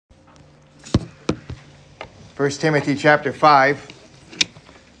1 Timothy chapter 5.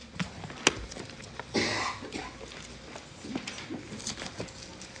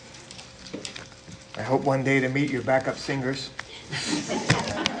 I hope one day to meet your backup singers.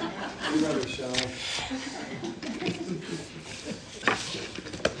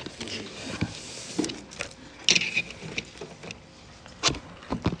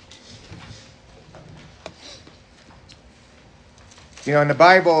 You know, in the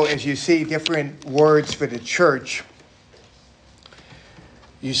Bible, as you see different words for the church,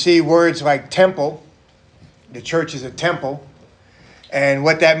 you see words like temple. The church is a temple. And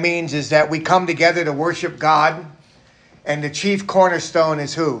what that means is that we come together to worship God. And the chief cornerstone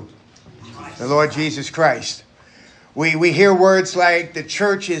is who? The Lord Jesus Christ. We hear words like the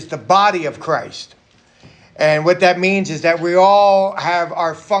church is the body of Christ. And what that means is that we all have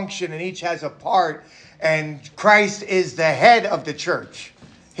our function and each has a part. And Christ is the head of the church.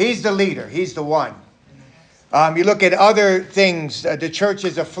 He's the leader. He's the one. You look at other things. The church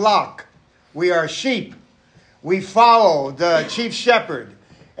is a flock. We are sheep. We follow the chief shepherd.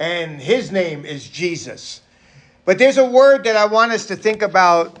 And his name is Jesus. But there's a word that I want us to think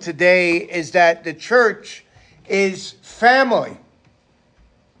about today is that the church is family.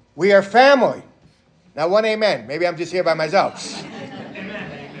 We are family. Now, one amen. Maybe I'm just here by myself.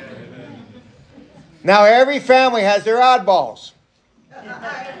 Now, every family has their oddballs.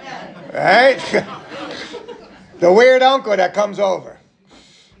 Right? The weird uncle that comes over.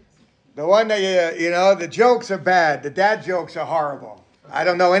 The one that, the jokes are bad. The dad jokes are horrible. I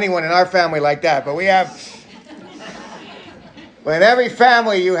don't know anyone in our family like that, but we have... But in every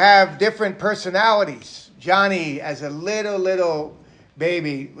family, you have different personalities. Johnny, as a little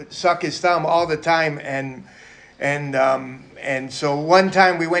baby, would suck his thumb all the time. And so one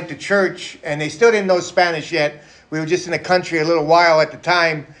time we went to church, and they still didn't know Spanish yet. We were just in the country a little while at the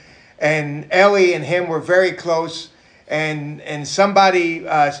time. And Ellie and him were very close. And somebody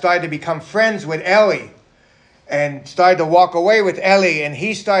started to become friends with Ellie. And started to walk away with Ellie. And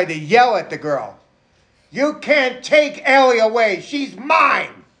he started to yell at the girl. You can't take Ellie away. She's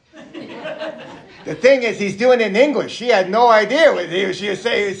mine. The thing is, he's doing it in English. She had no idea what he was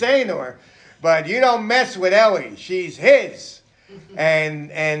saying to her. But you don't mess with Ellie. She's his.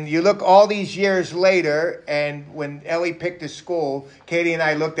 And you look all these years later, and when Ellie picked a school, Katie and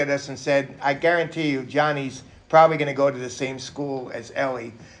I looked at us and said, I guarantee you, Johnny's probably going to go to the same school as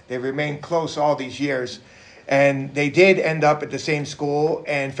Ellie. They remained close all these years. And they did end up at the same school.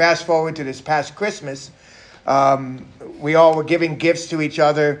 And fast forward to this past Christmas, we all were giving gifts to each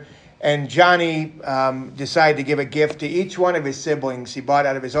other. And Johnny decided to give a gift to each one of his siblings. He bought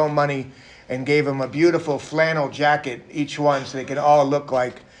out of his own money and gave them a beautiful flannel jacket, each one, so they could all look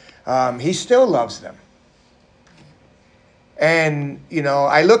like he still loves them. And,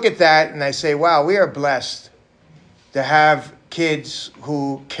 I look at that and I say, wow, we are blessed to have kids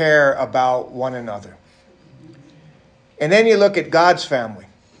who care about one another. And then you look at God's family.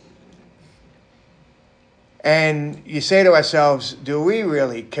 And you say to ourselves, do we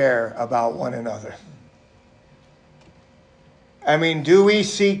really care about one another? I mean, do we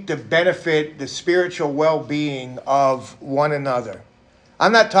seek to benefit the spiritual well-being of one another?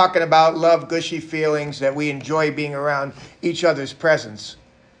 I'm not talking about love, gushy feelings that we enjoy being around each other's presence,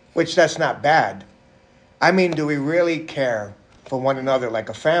 which that's not bad. I mean, do we really care for one another like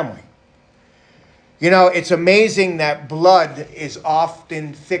a family? It's amazing that blood is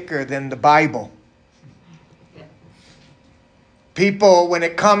often thicker than the Bible. People, when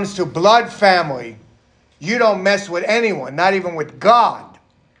it comes to blood family, you don't mess with anyone, not even with God.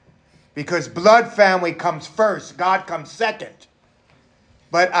 Because blood family comes first, God comes second.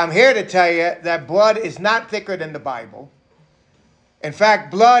 But I'm here to tell you that blood is not thicker than the Bible. In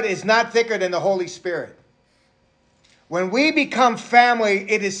fact, blood is not thicker than the Holy Spirit. When we become family,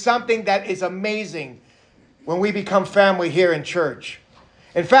 it is something that is amazing when we become family here in church.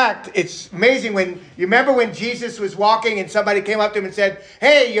 In fact, it's amazing when you remember when Jesus was walking and somebody came up to him and said,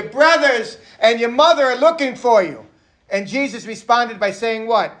 hey, your brothers and your mother are looking for you. And Jesus responded by saying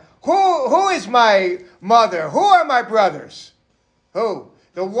what? Who is my mother? Who are my brothers? Who?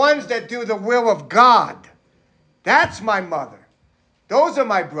 The ones that do the will of God. That's my mother. Those are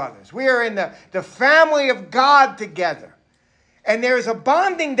my brothers. We are in the family of God together. And there is a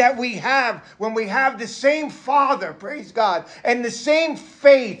bonding that we have when we have the same Father, praise God, and the same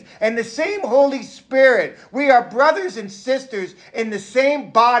faith and the same Holy Spirit. We are brothers and sisters in the same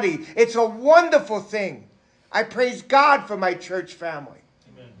body. It's a wonderful thing. I praise God for my church family.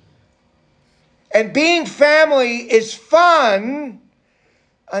 Amen. And being family is fun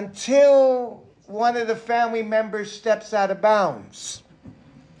until one of the family members steps out of bounds.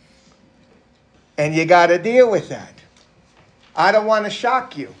 And you got to deal with that. I don't want to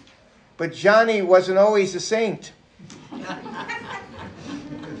shock you, but Johnny wasn't always a saint.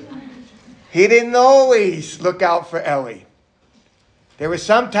 He didn't always look out for Ellie. There were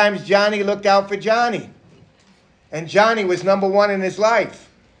sometimes Johnny looked out for Johnny. And Johnny was number one in his life.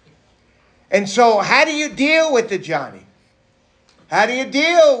 And so how do you deal with the Johnny? How do you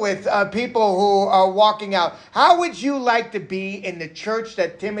deal with people who are walking out? How would you like to be in the church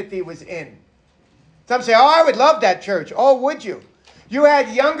that Timothy was in? Some say, oh, I would love that church. Oh, would you? You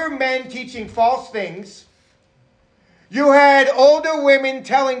had younger men teaching false things. You had older women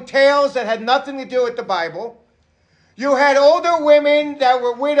telling tales that had nothing to do with the Bible. You had older women that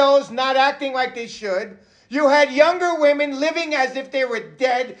were widows not acting like they should. You had younger women living as if they were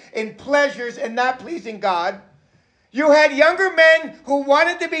dead in pleasures and not pleasing God. You had younger men who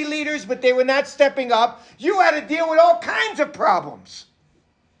wanted to be leaders, but they were not stepping up. You had to deal with all kinds of problems.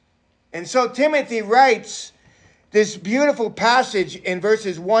 And so Timothy writes this beautiful passage in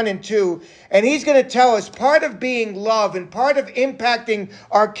verses 1 and 2. And he's going to tell us part of being love and part of impacting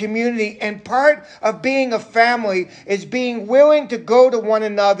our community and part of being a family is being willing to go to one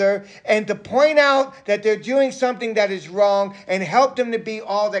another and to point out that they're doing something that is wrong and help them to be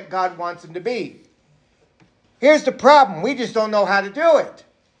all that God wants them to be. Here's the problem. We just don't know how to do it.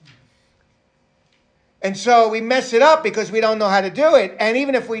 And so we mess it up because we don't know how to do it. And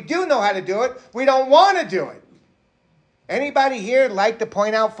even if we do know how to do it, we don't want to do it. Anybody here like to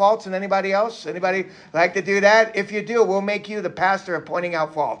point out faults in anybody else? Anybody like to do that? If you do, we'll make you the pastor of pointing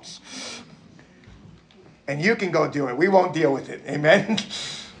out faults. And you can go do it. We won't deal with it. Amen?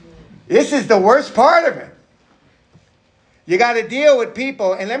 This is the worst part of it. You got to deal with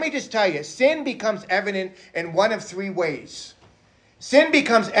people. And let me just tell you, sin becomes evident in one of three ways. Sin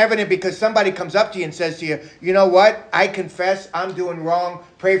becomes evident because somebody comes up to you and says to you, you know what? I confess I'm doing wrong.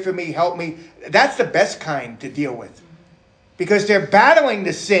 Pray for me. Help me. That's the best kind to deal with. Because they're battling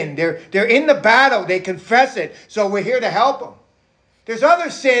the sin. They're in the battle. They confess it. So we're here to help them. There's other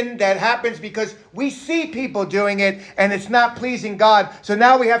sin that happens because we see people doing it and it's not pleasing God. So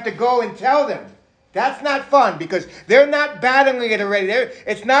now we have to go and tell them. That's not fun because they're not battling it already.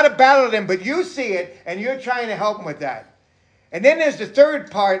 It's not a battle to them, but you see it and you're trying to help them with that. And then there's the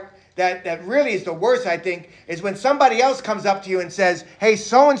third part that really is the worst, I think, is when somebody else comes up to you and says, hey,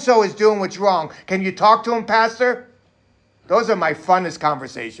 so-and-so is doing what's wrong. Can you talk to him, Pastor? Those are my funnest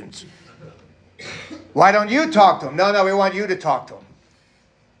conversations. Why don't you talk to him? No, we want you to talk to him.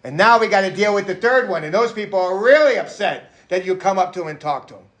 And now we got to deal with the third one. And those people are really upset that you come up to him and talk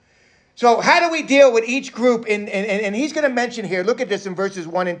to him. So how do we deal with each group? And he's going to mention here, look at this in verses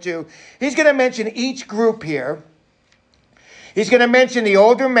 1 and 2. He's going to mention each group here. He's going to mention the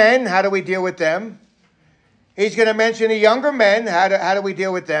older men. How do we deal with them? He's going to mention the younger men. How do we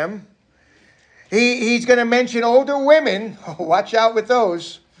deal with them? He's going to mention older women. Oh, watch out with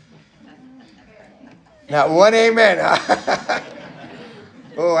those. Not one amen.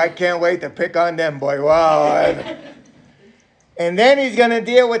 Oh, I can't wait to pick on them, boy. Wow. And then he's going to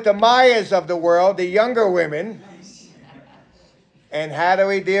deal with the Mayas of the world, the younger women. And how do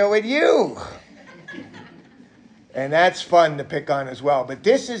we deal with you? And that's fun to pick on as well. But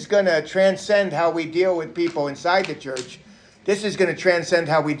this is going to transcend how we deal with people inside the church. This is going to transcend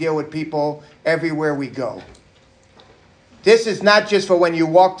how we deal with people everywhere we go. This is not just for when you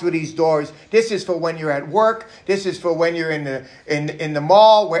walk through these doors. This is for when you're at work. This is for when you're in the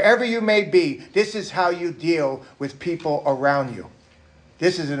mall, wherever you may be. This is how you deal with people around you.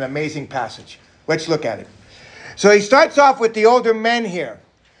 This is an amazing passage. Let's look at it. So he starts off with the older men here.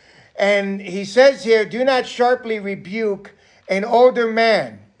 And he says here, do not sharply rebuke an older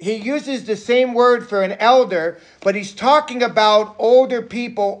man. He uses the same word for an elder, but he's talking about older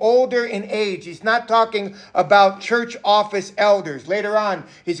people, older in age. He's not talking about church office elders. Later on,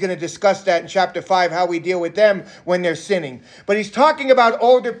 he's going to discuss that in chapter 5, how we deal with them when they're sinning. But he's talking about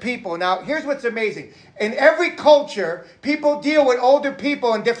older people. Now, here's what's amazing. In every culture, people deal with older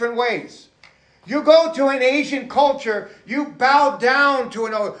people in different ways. You go to an Asian culture, you bow down to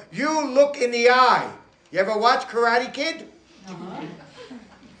an old, you look in the eye. You ever watch Karate Kid? Uh-huh.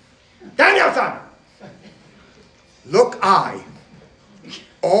 Daniel-san! Look eye.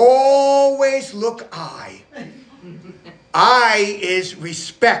 Always look eye. Eye is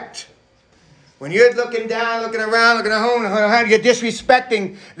respect. When you're looking down, looking around, looking at home, you're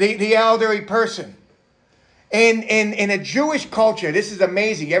disrespecting the elderly person. In a Jewish culture, this is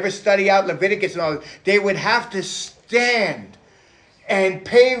amazing. You ever study out Leviticus and all that? They would have to stand and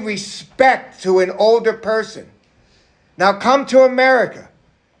pay respect to an older person. Now come to America.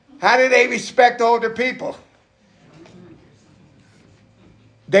 How do they respect older people?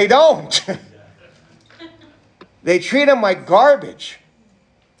 They don't. They treat them like garbage.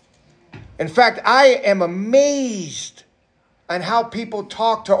 In fact, I am amazed on how people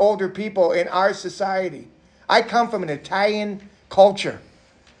talk to older people in our society. I come from an Italian culture.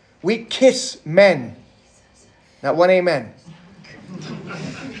 We kiss men. Not one amen.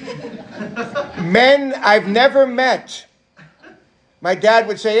 Men I've never met. My dad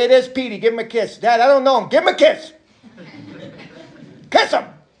would say, hey, there's Petey, give him a kiss. Dad, I don't know him. Give him a kiss. Kiss him.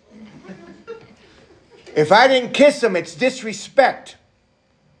 If I didn't kiss him, it's disrespect.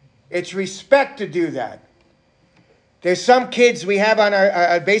 It's respect to do that. There's some kids we have on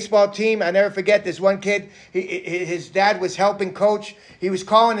our baseball team. I never forget this one kid. His dad was helping coach. He was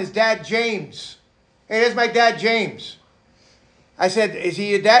calling his dad James. Hey, there's my dad, James. I said, is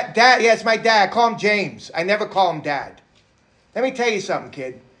he your dad? Dad, yeah, it's my dad. I call him James. I never call him dad. Let me tell you something,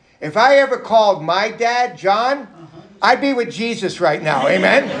 kid. If I ever called my dad John, I'd be with Jesus right now.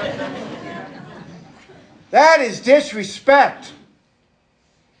 Amen? That is disrespect.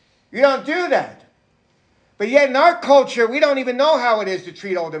 You don't do that. But yet in our culture, we don't even know how it is to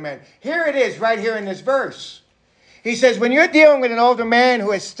treat older men. Here it is right here in this verse. He says, when you're dealing with an older man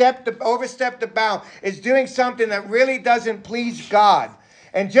who has overstepped the bound, is doing something that really doesn't please God,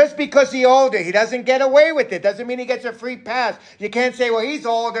 and just because he's older, he doesn't get away with it. Doesn't mean he gets a free pass. You can't say, well, he's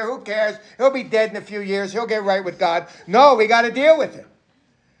older. Who cares? He'll be dead in a few years. He'll get right with God. No, we got to deal with it.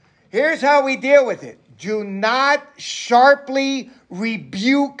 Here's how we deal with it. Do not sharply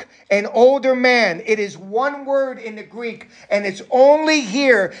rebuke an older man. It is one word in the Greek, and it's only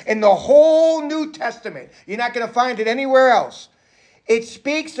here in the whole New Testament. You're not going to find it anywhere else. It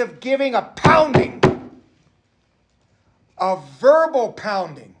speaks of giving a pounding, a verbal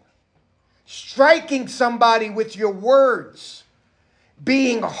pounding, striking somebody with your words,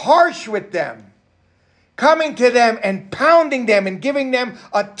 being harsh with them, coming to them and pounding them and giving them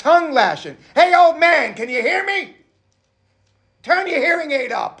a tongue lashing. Hey, old man, can you hear me? Turn your hearing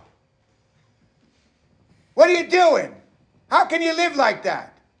aid up. What are you doing? How can you live like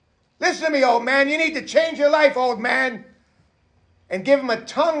that? Listen to me, old man. You need to change your life, old man. And give him a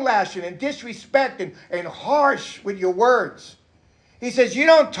tongue lashing and disrespect and harsh with your words. He says, you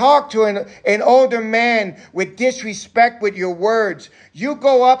don't talk to an older man with disrespect with your words. You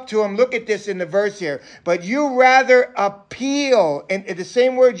go up to him. Look at this in the verse here. But you rather appeal, and the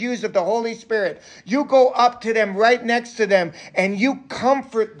same word used of the Holy Spirit. You go up to them right next to them and you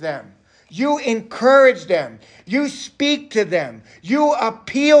comfort them. You encourage them. You speak to them. You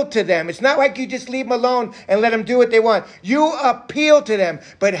appeal to them. It's not like you just leave them alone and let them do what they want. You appeal to them.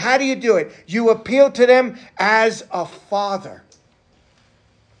 But how do you do it? You appeal to them as a father.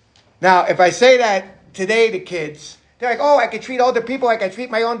 Now, if I say that today to kids, they're like, oh, I can treat older people like I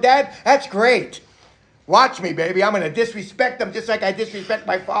treat my own dad? That's great. Watch me, baby. I'm going to disrespect them just like I disrespect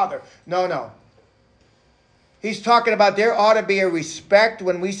my father. No. He's talking about there ought to be a respect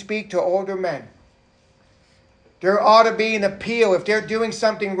when we speak to older men. There ought to be an appeal. If they're doing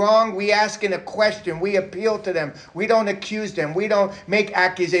something wrong, we ask in a question. We appeal to them. We don't accuse them. We don't make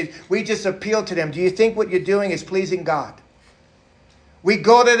accusations. We just appeal to them. Do you think what you're doing is pleasing God? We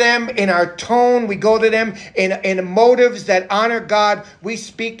go to them in our tone. We go to them in motives that honor God. We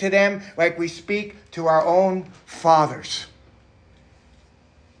speak to them like we speak to our own fathers.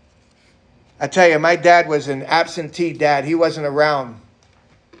 I tell you, my dad was an absentee dad. He wasn't around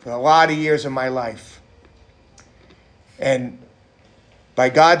for a lot of years of my life. And by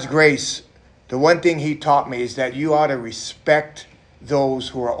God's grace, the one thing he taught me is that you ought to respect those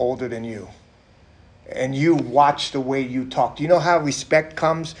who are older than you. And you watch the way you talk. Do you know how respect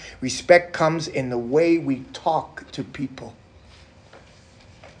comes? Respect comes in the way we talk to people.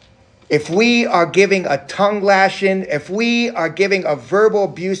 If we are giving a tongue lashing, if we are giving a verbal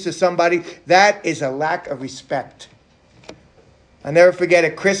abuse to somebody, that is a lack of respect. I'll never forget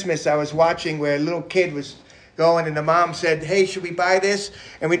at Christmas I was watching where a little kid was going and the mom said, hey, should we buy this?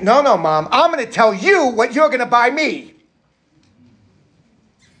 And no, Mom, I'm going to tell you what you're going to buy me.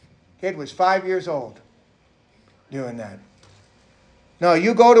 Kid was 5 years old doing that. No,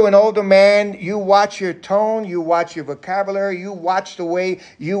 you go to an older man, you watch your tone, you watch your vocabulary, you watch the way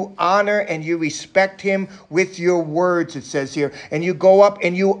you honor and you respect him with your words, it says here. And you go up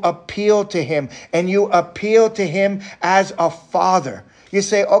and you appeal to him. And you appeal to him as a father. You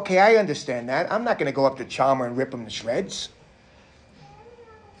say, okay, I understand that. I'm not going to go up to Chalmer and rip him to shreds.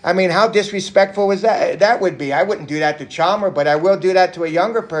 I mean, how disrespectful was that? That would be. I wouldn't do that to Chalmer, but I will do that to a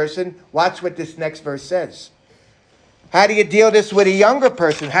younger person. Watch what this next verse says. How do you deal this with a younger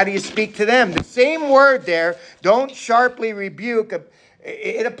person? How do you speak to them? The same word there, don't sharply rebuke.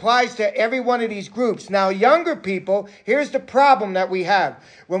 It applies to every one of these groups. Now, younger people, here's the problem that we have.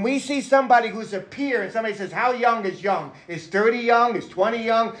 When we see somebody who's a peer and somebody says, how young is young? Is 30 young? Is 20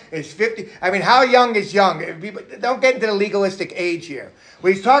 young? Is 50? I mean, how young is young? Don't get into the legalistic age here.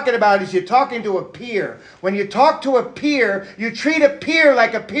 What he's talking about is you're talking to a peer. When you talk to a peer, you treat a peer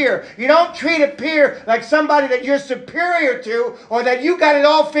like a peer. You don't treat a peer like somebody that you're superior to or that you got it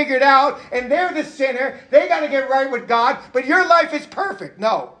all figured out and they're the sinner. They got to get right with God, but your life is perfect.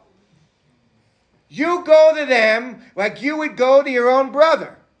 No. You go to them like you would go to your own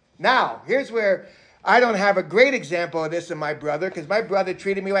brother. Now, here's where I don't have a great example of this in my brother because my brother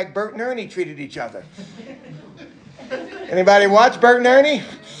treated me like Bert and Ernie treated each other. Anybody watch Bert and Ernie?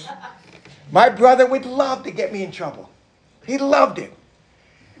 My brother would love to get me in trouble. He loved it.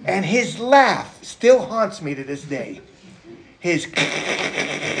 And his laugh still haunts me to this day. His...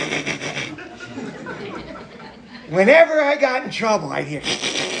 Whenever I got in trouble, I'd hear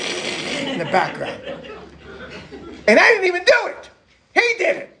in the background. And I didn't even do it. He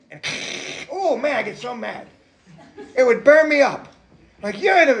did it. And oh, man, I get so mad. It would burn me up. Like,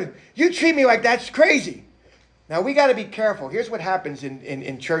 you treat me like that's crazy. Now, we got to be careful. Here's what happens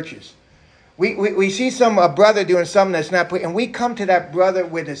in churches. We see some brother doing something that's not... And we come to that brother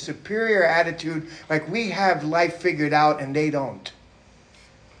with a superior attitude, like we have life figured out and they don't.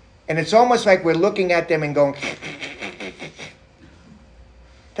 And it's almost like we're looking at them and going...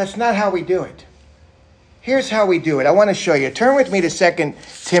 That's not how we do it. Here's how we do it. I want to show you. Turn with me to 2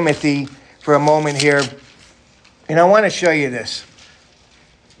 Timothy for a moment here. And I want to show you this.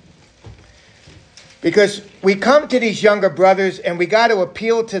 Because we come to these younger brothers and we got to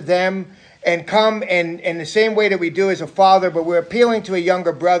appeal to them and come in the same way that we do as a father, but we're appealing to a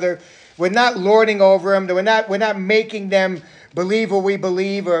younger brother. We're not lording over them. We're not making them believe what we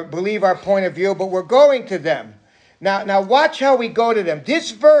believe or believe our point of view, but we're going to them. Now watch how we go to them.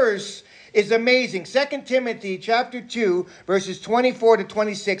 This verse is amazing. 2 Timothy chapter 2, verses 24 to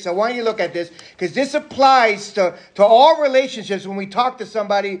 26. I want you to look at this because this applies to all relationships when we talk to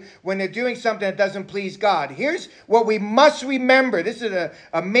somebody when they're doing something that doesn't please God. Here's what we must remember. This is an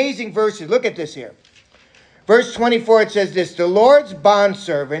amazing verse. Look at this here. Verse 24, it says this: the Lord's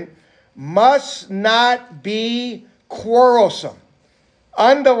bondservant must not be quarrelsome.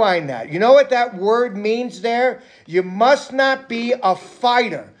 Underline that. You know what that word means there? You must not be a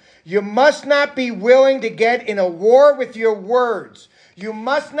fighter. You must not be willing to get in a war with your words. You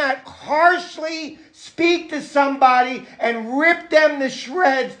must not harshly speak to somebody and rip them to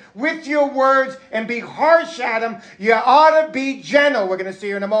shreds with your words and be harsh at them. You ought to be gentle. We're going to see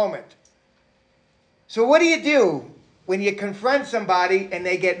here in a moment. So what do when you confront somebody and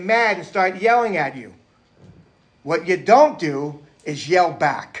they get mad and start yelling at you? What you don't do is yell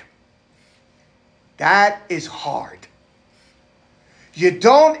back. That is hard. You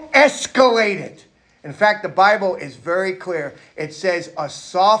don't escalate it. In fact, the Bible is very clear. It says a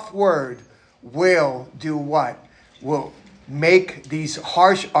soft word will do what? Will make these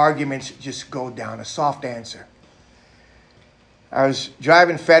harsh arguments just go down. A soft answer. I was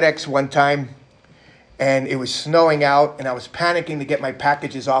driving FedEx one time, and it was snowing out, and I was panicking to get my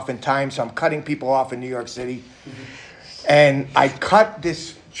packages off in time, so I'm cutting people off in New York City. And I cut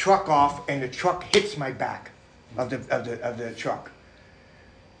this truck off, and the truck hits my back of the truck.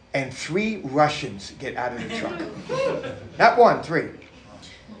 And 3 Russians get out of the truck. Not 1, 3.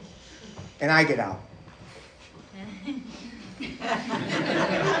 And I get out.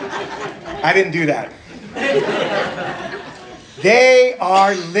 I didn't do that. They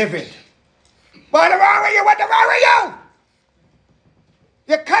are livid. What's wrong with you? What's wrong with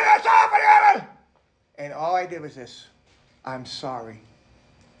you? You cut us off. And all I did was this. I'm sorry.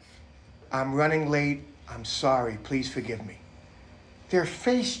 I'm running late. I'm sorry. Please forgive me. Their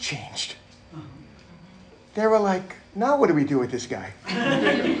face changed. They were like, now what do we do with this guy?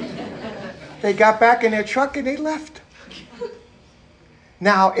 They got back in their truck and they left.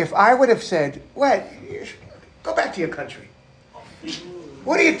 Now, if I would have said, what? Go back to your country.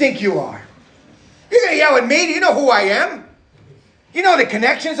 What do you think you are? You're going to yell at me? Do you know who I am? You know the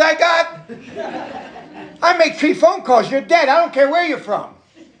connections I got? I make 3 phone calls. You're dead. I don't care where you're from.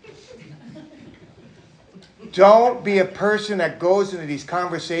 Don't be a person that goes into these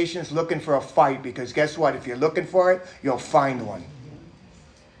conversations looking for a fight, because guess what? If you're looking for it, you'll find one.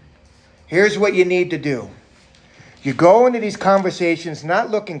 Here's what you need to do. You go into these conversations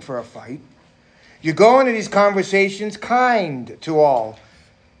not looking for a fight. You go into these conversations kind to all.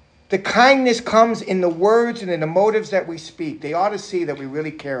 The kindness comes in the words and in the motives that we speak. They ought to see that we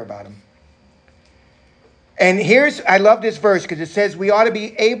really care about them. And I love this verse because it says we ought to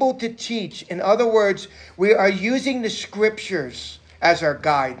be able to teach. In other words, we are using the scriptures as our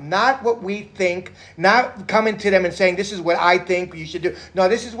guide. Not what we think, not coming to them and saying, this is what I think you should do. No,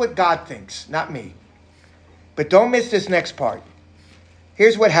 this is what God thinks, not me. But don't miss this next part.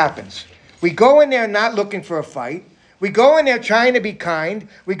 Here's what happens. We go in there not looking for a fight. We go in there trying to be kind.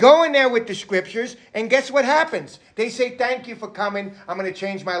 We go in there with the scriptures. And guess what happens? They say, thank you for coming. I'm going to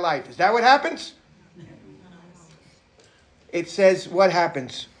change my life. Is that what happens? It says, what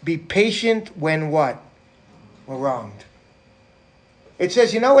happens? Be patient when what? We're wronged. It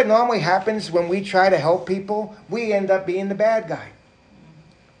says, you know what normally happens when we try to help people? We end up being the bad guy.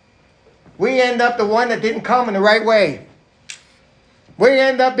 We end up the one that didn't come in the right way. We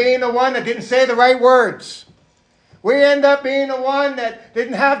end up being the one that didn't say the right words. We end up being the one that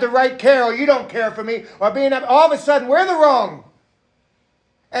didn't have the right care, or you don't care for me, or all of a sudden we're the wrong.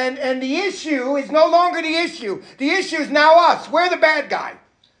 And the issue is no longer the issue. The issue is now us. We're the bad guy.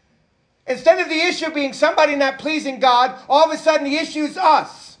 Instead of the issue being somebody not pleasing God, all of a sudden the issue is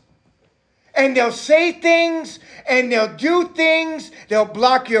us. And they'll say things, and they'll do things. They'll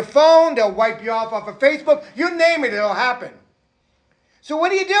block your phone. They'll wipe you off of Facebook. You name it, it'll happen. So what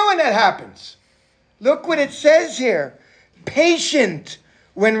do you do when that happens? Look what it says here. Patient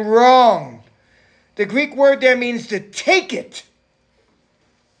when wrong. The Greek word there means to take it.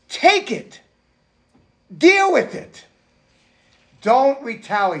 Take it. Deal with it. Don't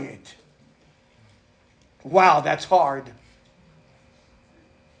retaliate. Wow, that's hard.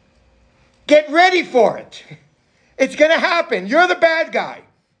 Get ready for it. It's going to happen. You're the bad guy.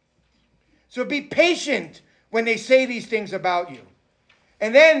 So be patient when they say these things about you.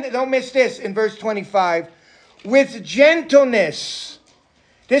 And then, don't miss this in verse 25. With gentleness.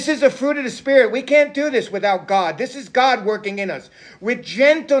 This is the fruit of the Spirit. We can't do this without God. This is God working in us. With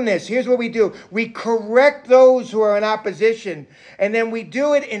gentleness, here's what we do. We correct those who are in opposition. And then we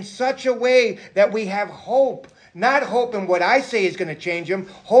do it in such a way that we have hope. Not hope in what I say is going to change them.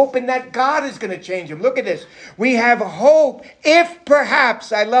 Hope in that God is going to change them. Look at this. We have hope if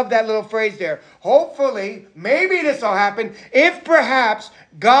perhaps, I love that little phrase there. Hopefully, maybe this will happen. If perhaps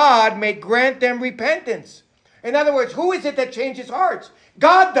God may grant them repentance. In other words, who is it that changes hearts?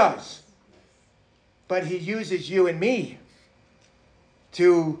 God does. But he uses you and me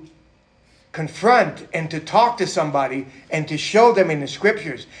to confront and to talk to somebody and to show them in the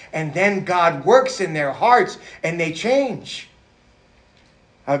scriptures. And then God works in their hearts and they change.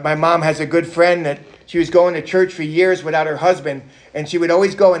 My mom has a good friend that she was going to church for years without her husband. And she would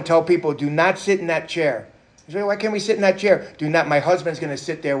always go and tell people, do not sit in that chair. I said, why can't we sit in that chair? Do not. My husband's going to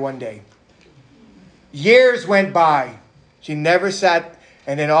sit there one day. Years went by. She never sat.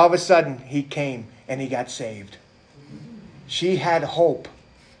 And then all of a sudden he came and he got saved. She had hope.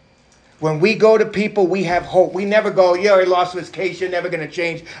 When we go to people, we have hope. We never go, yeah, he lost his case, you're never going to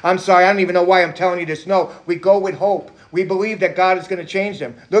change. I'm sorry, I don't even know why I'm telling you this. No, we go with hope. We believe that God is going to change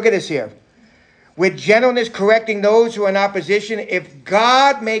them. Look at this here. With gentleness correcting those who are in opposition, if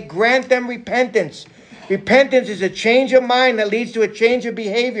God may grant them repentance. Repentance is a change of mind that leads to a change of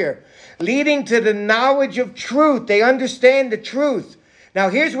behavior, leading to the knowledge of truth. They understand the truth. Now,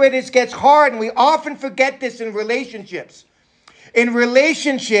 here's where this gets hard, and we often forget this in relationships. In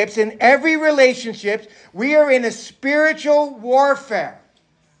relationships, in every relationship, we are in a spiritual warfare.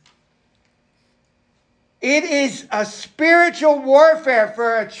 It is a spiritual warfare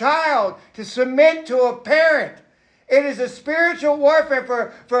for a child to submit to a parent. It is a spiritual warfare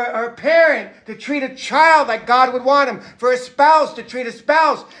for a parent to treat a child like God would want him. For a spouse to treat a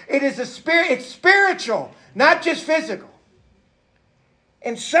spouse. It's spiritual, not just physical.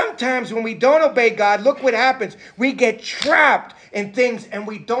 And sometimes when we don't obey God, look what happens. We get trapped in things and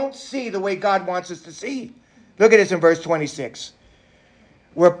we don't see the way God wants us to see. Look at this in verse 26.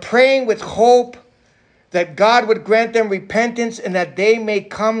 We're praying with hope that God would grant them repentance and that they may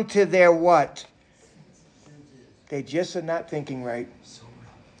come to their what? They just are not thinking right.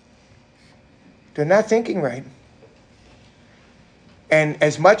 They're not thinking right. And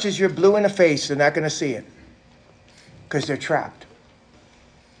as much as you're blue in the face, they're not going to see it. Because they're trapped.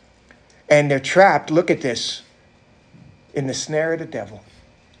 And they're trapped, look at this, in the snare of the devil.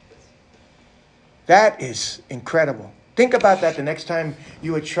 That is incredible. Think about that the next time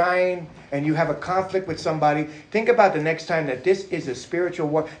you are trying and you have a conflict with somebody. Think about the next time that this is a spiritual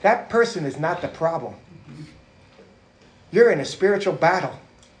war. That person is not the problem. You're in a spiritual battle.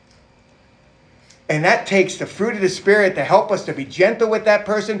 And that takes the fruit of the Spirit to help us to be gentle with that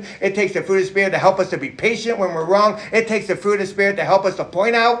person. It takes the fruit of the Spirit to help us to be patient when we're wrong. It takes the fruit of the Spirit to help us to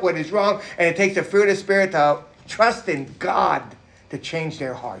point out what is wrong. And it takes the fruit of the Spirit to trust in God to change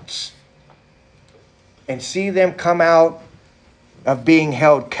their hearts. And see them come out of being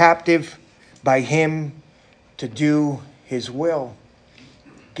held captive by Him to do His will.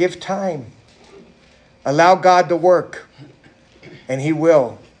 Give time. Allow God to work. And he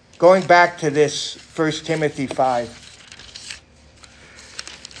will. Going back to this 1 Timothy 5.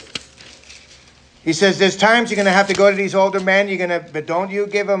 He says there's times you're going to have to go to these older men. But don't you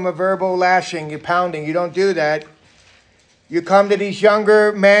give them a verbal lashing, you pounding. You don't do that. You come to these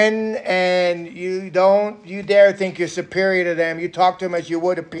younger men and you dare think you're superior to them. You talk to them as you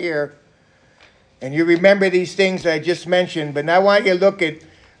would a peer. And you remember these things that I just mentioned. But now I want you to look at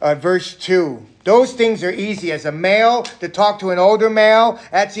verse 2. Those things are easy. As a male, to talk to an older male,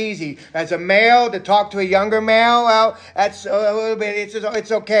 that's easy. As a male, to talk to a younger male, well, that's a little bit,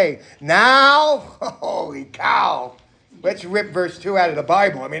 it's okay. Now, holy cow. Let's rip verse 2 out of the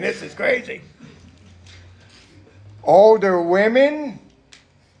Bible. I mean, this is crazy. Older women.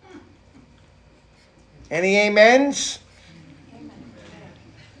 Any amens?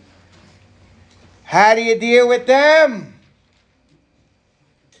 How do you deal with them?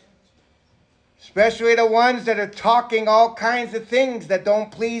 Especially the ones that are talking all kinds of things that don't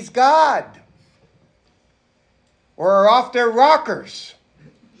please God. Or are off their rockers.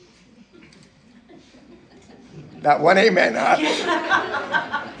 Not one amen,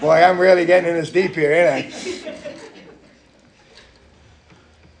 huh? Boy, I'm really getting in this deep here, ain't I?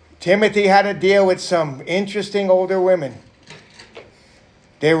 Timothy had to deal with some interesting older women.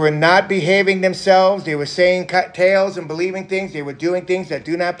 They were not behaving themselves. They were saying tales and believing things. They were doing things that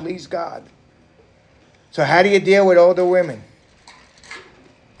do not please God. So how do you deal with older women?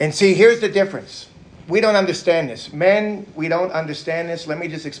 And see, here's the difference. We don't understand this. Men, we don't understand this. Let me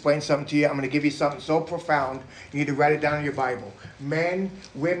just explain something to you. I'm going to give you something so profound. You need to write it down in your Bible. Men,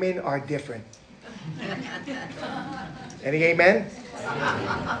 women are different. Any amen?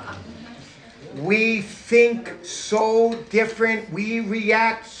 We think so different. We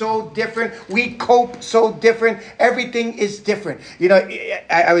react so different. We cope so different. Everything is different. You know,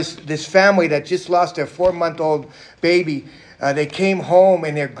 I was this family that just lost their 4-month-old baby. They came home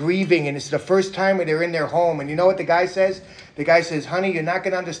and they're grieving, and it's the first time they're in their home. And you know what the guy says? The guy says, honey, you're not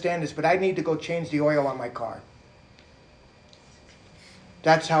going to understand this, but I need to go change the oil on my car.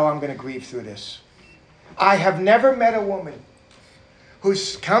 That's how I'm going to grieve through this. I have never met a woman who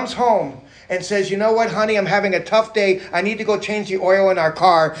comes home and says, you know what, honey, I'm having a tough day. I need to go change the oil in our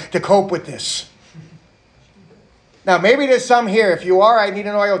car to cope with this. Now, maybe there's some here. If you are, I need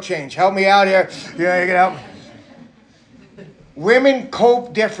an oil change. Help me out here. You know, you can help me. Women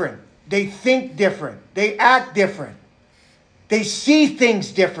cope different. They think different. They act different. They see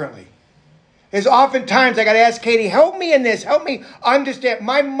things differently. There's oftentimes I got to ask Katie, help me in this. Help me understand.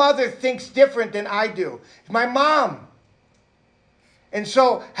 My mother thinks different than I do. My mom. And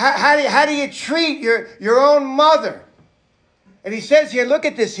so how do you treat your own mother? And he says here, look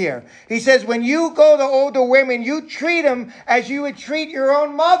at this here. He says, when you go to older women, you treat them as you would treat your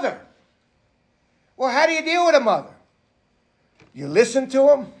own mother. Well, how do you deal with a mother? You listen to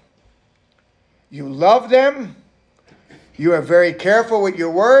them. You love them. You are very careful with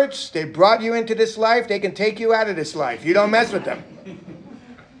your words. They brought you into this life. They can take you out of this life. You don't mess with them.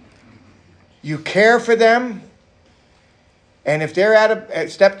 You care for them. And if they're out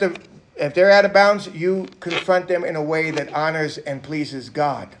of bounds, you confront them in a way that honors and pleases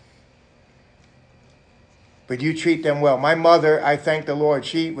God. But you treat them well. My mother, I thank the Lord,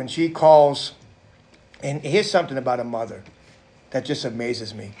 when she calls, and here's something about a mother that just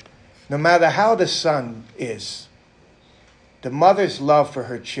amazes me. No matter how the son is, the mother's love for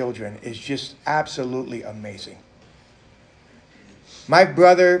her children is just absolutely amazing. My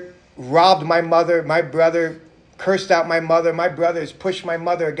brother robbed my mother. My brother cursed out my mother. My brother has pushed my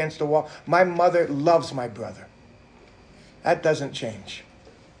mother against the wall. My mother loves my brother. That doesn't change.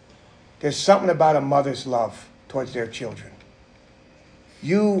 There's something about a mother's love towards their children.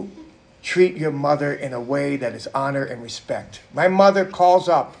 You treat your mother in a way that is honor and respect. My mother calls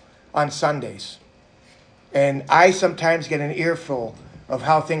up on Sundays, and I sometimes get an earful of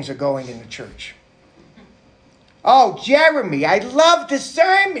how things are going in the church. Oh, Jeremy, I love the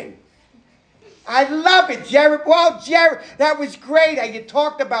sermon. I love it, Jeremy. Well, Jeremy, that was great. You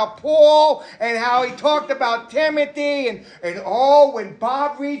talked about Paul and how he talked about Timothy. And when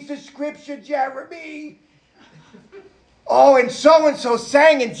Bob reads the scripture, Jeremy. Oh, and so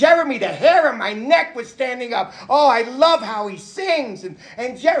sang. And Jeremy, the hair on my neck was standing up. Oh, I love how he sings.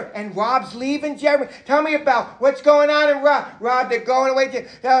 And Rob's leaving, Jeremy. Tell me about what's going on in Rob. Rob, they're going away.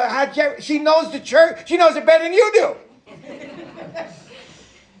 She knows the church. She knows it better than you do.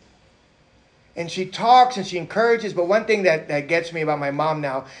 And she talks and she encourages, but one thing that gets me about my mom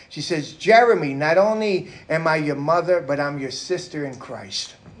now, she says, Jeremy, not only am I your mother, but I'm your sister in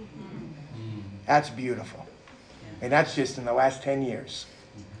Christ. That's beautiful. And that's just in the last 10 years.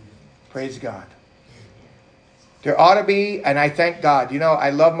 Praise God. There ought to be, and I thank God. You know, I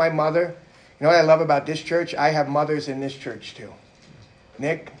love my mother. You know what I love about this church? I have mothers in this church too.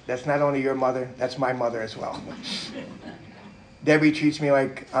 Nick, that's not only your mother, that's my mother as well. Debbie treats me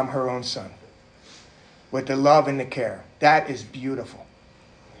like I'm her own son, with the love and the care. That is beautiful.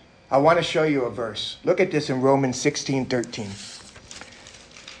 I want to show you a verse. Look at this in Romans 16:13.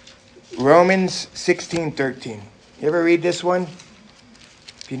 Romans 16:13. You ever read this one?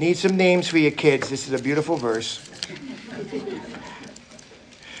 If you need some names for your kids, this is a beautiful verse.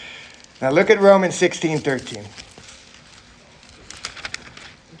 Now look at Romans 16:13.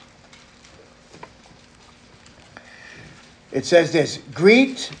 It says this,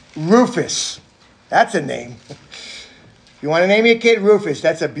 greet Rufus. That's a name. You want to name your kid Rufus,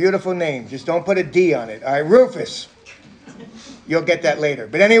 that's a beautiful name. Just don't put a D on it. All right, Rufus. You'll get that later.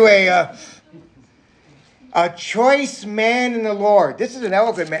 But anyway, a choice man in the Lord. This is an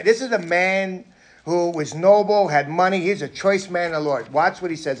eloquent man. This is a man who was noble, had money. He's a choice man in the Lord. Watch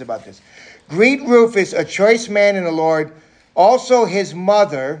what he says about this. Greet Rufus, a choice man in the Lord, also his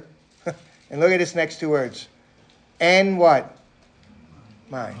mother. And look at this next two words. And what?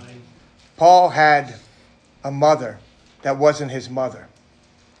 Mine. Paul had a mother that wasn't his mother.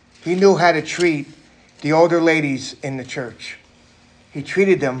 He knew how to treat the older ladies in the church. He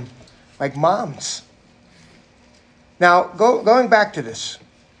treated them like moms. Now, going back to this.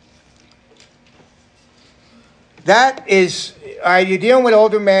 That is, you're dealing with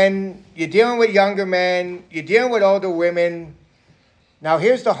older men, you're dealing with younger men, you're dealing with older women. Now,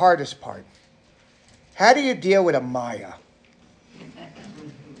 here's the hardest part. How do you deal with a Maya?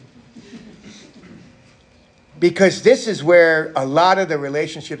 Because this is where a lot of the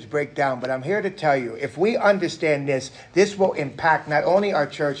relationships break down. But I'm here to tell you, if we understand this, this will impact not only our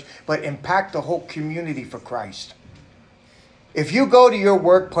church, but impact the whole community for Christ. If you go to your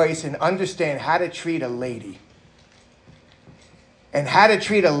workplace and understand how to treat a lady, and how to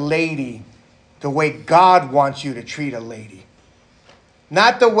treat a lady the way God wants you to treat a lady,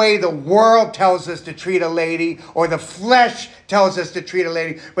 not the way the world tells us to treat a lady or the flesh tells us to treat a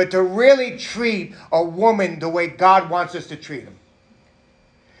lady, but to really treat a woman the way God wants us to treat them.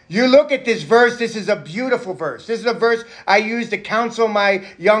 You look at this verse, this is a beautiful verse. This is a verse I use to counsel my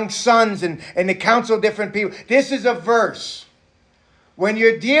young sons and to counsel different people. This is a verse. When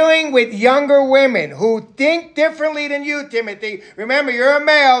you're dealing with younger women who think differently than you, Timothy, remember, you're a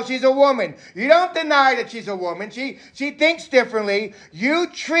male, she's a woman. You don't deny that she's a woman. She thinks differently. You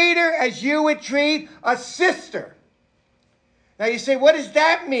treat her as you would treat a sister. Now you say, what does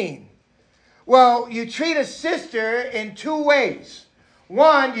that mean? Well, you treat a sister in two ways.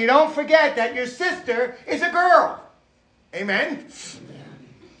 One, you don't forget that your sister is a girl. Amen?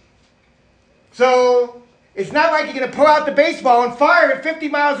 So it's not like you're going to pull out the baseball and fire it 50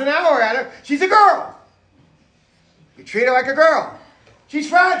 miles an hour at her. She's a girl. You treat her like a girl. She's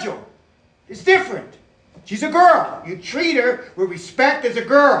fragile. It's different. She's a girl. You treat her with respect as a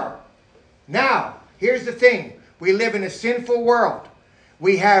girl. Now, here's the thing. We live in a sinful world.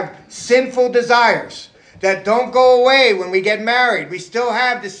 We have sinful desires that don't go away when we get married. We still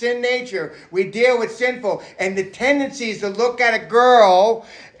have the sin nature. We deal with sinful. And the tendency is to look at a girl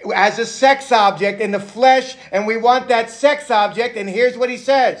as a sex object in the flesh, and we want that sex object. And here's what he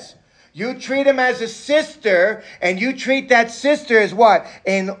says. You treat him as a sister, and you treat that sister as what?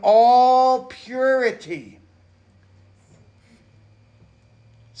 In all purity.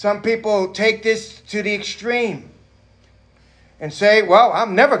 Some people take this to the extreme and say, well,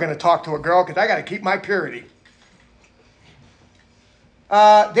 I'm never going to talk to a girl because I got to keep my purity.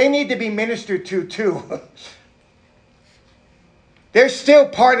 They need to be ministered to too. They're still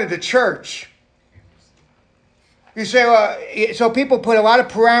part of the church. You say, so people put a lot of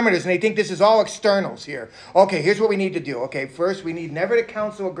parameters and they think this is all externals here. Okay, here's what we need to do. Okay, first we need never to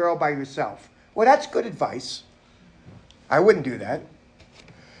counsel a girl by yourself. Well, that's good advice. I wouldn't do that.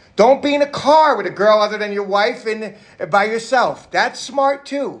 Don't be in a car with a girl other than your wife and by yourself. That's smart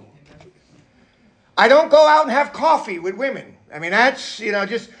too. I don't go out and have coffee with women. I mean, that's,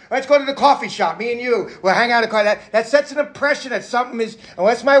 just let's go to the coffee shop. Me and you, we'll hang out in a car. That sets an impression that something is,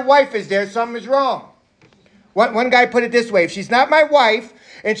 unless my wife is there, something is wrong. One guy put it this way. If she's not my wife,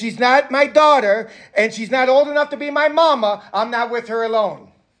 and she's not my daughter, and she's not old enough to be my mama, I'm not with her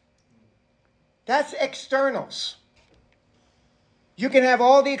alone. That's externals. You can have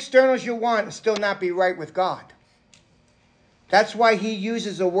all the externals you want and still not be right with God. That's why he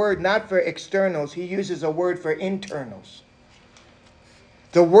uses a word not for externals. He uses a word for internals.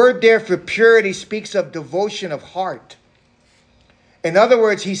 The word there for purity speaks of devotion of heart. In other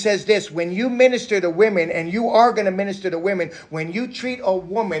words, he says this: when you minister to women, and you are going to minister to women, when you treat a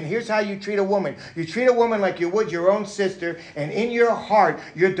woman, here's how you treat a woman. You treat a woman like you would your own sister, and in your heart,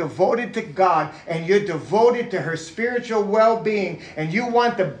 you're devoted to God, and you're devoted to her spiritual well-being, and you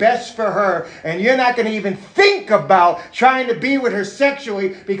want the best for her, and you're not going to even think about trying to be with her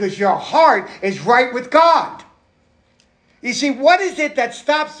sexually because your heart is right with God. You see, what is it that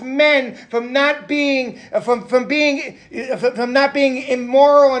stops men from not being from not being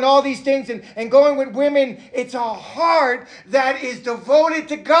immoral and all these things and going with women? It's a heart that is devoted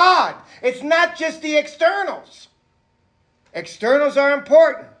to God. It's not just the externals. Externals are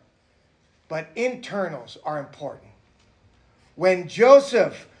important, but internals are important. When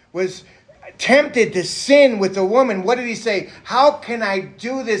Joseph was tempted to sin with a woman, what did he say? How can I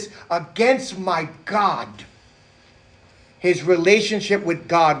do this against my God? His relationship with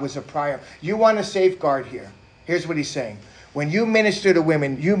God was a priority. You want a safeguard here. Here's what he's saying. When you minister to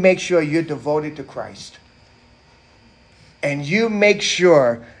women, you make sure you're devoted to Christ. And you make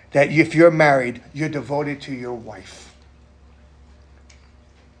sure that if you're married, you're devoted to your wife.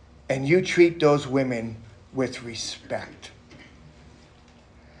 And you treat those women with respect.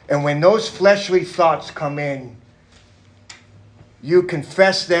 And when those fleshly thoughts come in, you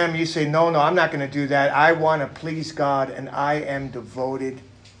confess them. You say, no, I'm not going to do that. I want to please God, and I am devoted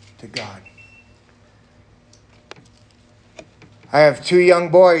to God. I have 2 young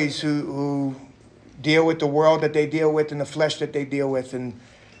boys who deal with the world that they deal with and the flesh that they deal with. And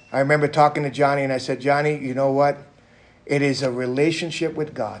I remember talking to Johnny, and I said, Johnny, you know what? It is a relationship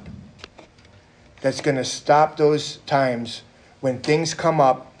with God that's going to stop those times when things come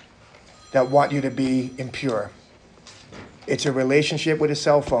up that want you to be impure. It's a relationship with a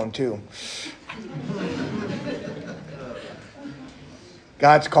cell phone, too.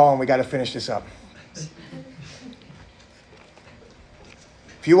 God's calling. We got to finish this up.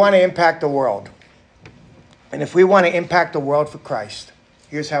 If you want to impact the world, and if we want to impact the world for Christ,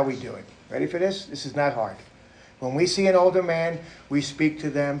 here's how we do it. Ready for this? This is not hard. When we see an older man, we speak to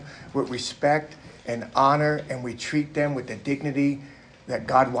them with respect and honor, and we treat them with the dignity that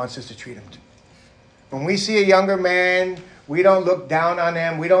God wants us to treat them. When we see a younger man, we don't look down on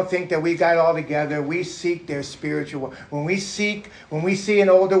them. We don't think that we got it all together. We seek their spiritual. When we see an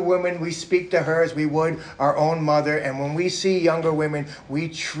older woman, we speak to her as we would our own mother. And when we see younger women, we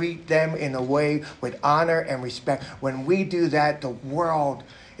treat them in a way with honor and respect. When we do that, the world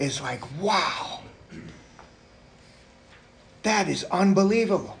is like, wow, that is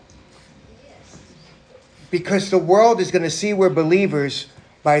unbelievable. Because the world is going to see we're believers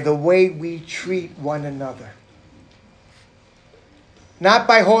by the way we treat one another. Not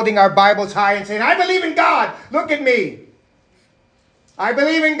by holding our Bibles high and saying, I believe in God. Look at me. I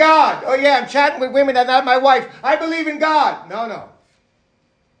believe in God. Oh yeah, I'm chatting with women that are not my wife. I believe in God. No.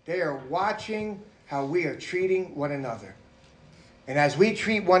 They are watching how we are treating one another. And as we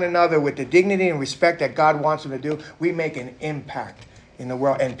treat one another with the dignity and respect that God wants them to do, we make an impact in the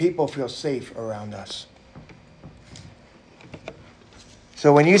world. And people feel safe around us.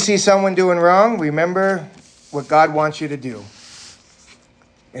 So when you see someone doing wrong, remember what God wants you to do.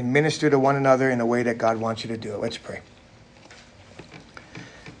 And minister to one another in a way that God wants you to do it. Let's pray.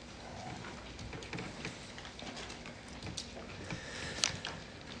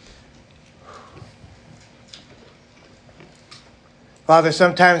 Father,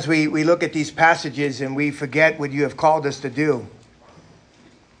 sometimes we look at these passages and we forget what you have called us to do.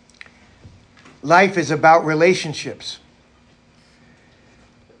 Life is about relationships.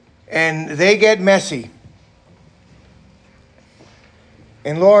 And they get messy.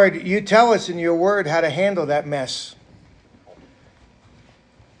 And Lord, you tell us in your word how to handle that mess.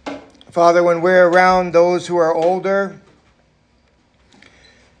 Father, when we're around those who are older,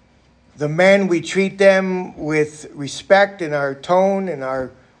 the men, we treat them with respect in our tone, in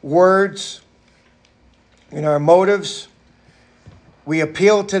our words, in our motives. We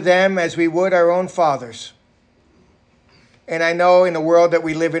appeal to them as we would our own fathers. And I know in the world that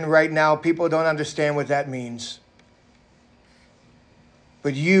we live in right now, people don't understand what that means.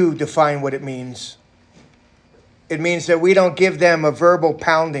 But you define what it means. It means that we don't give them a verbal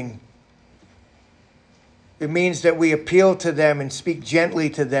pounding. It means that we appeal to them and speak gently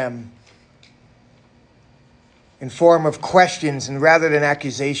to them in form of questions and rather than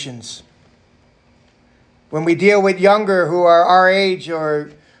accusations. When we deal with younger who are our age or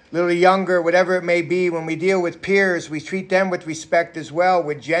a little younger, whatever it may be, when we deal with peers, we treat them with respect as well.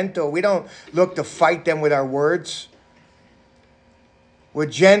 We're gentle. We don't look to fight them with our words. We're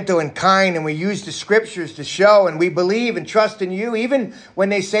gentle and kind, and we use the scriptures to show, and we believe and trust in you, even when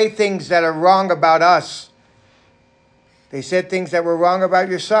they say things that are wrong about us. They said things that were wrong about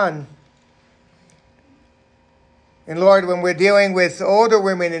your son. And Lord, when we're dealing with older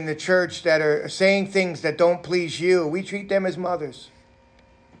women in the church that are saying things that don't please you, we treat them as mothers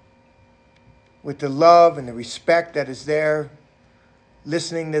with the love and the respect that is there,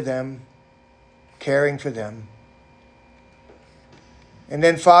 listening to them, caring for them. And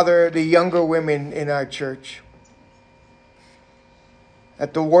then, Father, the younger women in our church,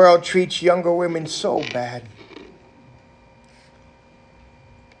 that the world treats younger women so bad.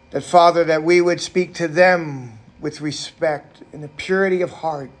 That, Father, that we would speak to them with respect and the purity of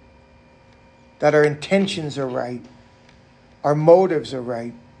heart, that our intentions are right, our motives are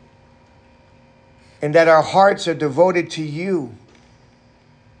right, and that our hearts are devoted to you.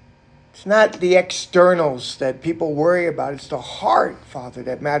 It's not the externals that people worry about. It's the heart, Father,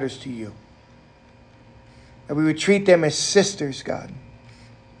 that matters to you. That we would treat them as sisters, God,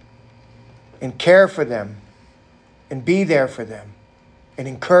 and care for them, and be there for them, and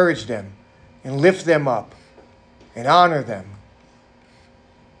encourage them, and lift them up, and honor them.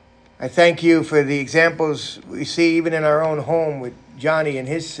 I thank you for the examples we see even in our own home with Johnny and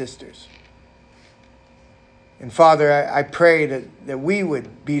his sisters. And Father, I pray that we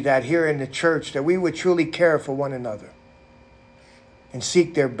would be that here in the church, that we would truly care for one another and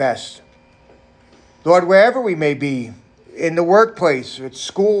seek their best. Lord, wherever we may be, in the workplace, or at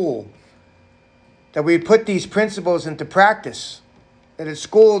school, that we put these principles into practice. That at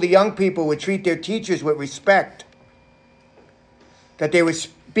school, the young people would treat their teachers with respect. That they would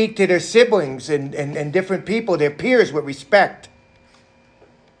speak to their siblings and different people, their peers, with respect.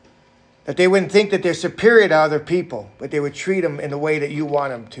 That they wouldn't think that they're superior to other people, but they would treat them in the way that you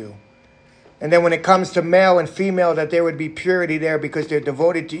want them to. And then when it comes to male and female, that there would be purity there because they're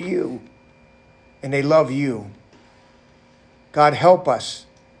devoted to you and they love you. God, help us.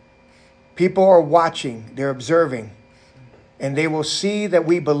 People are watching, they're observing, and they will see that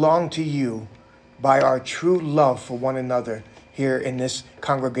we belong to you by our true love for one another here in this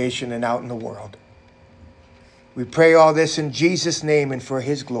congregation and out in the world. We pray all this in Jesus' name and for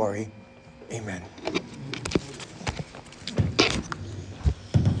his glory. Amen.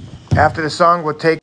 After the song, we'll take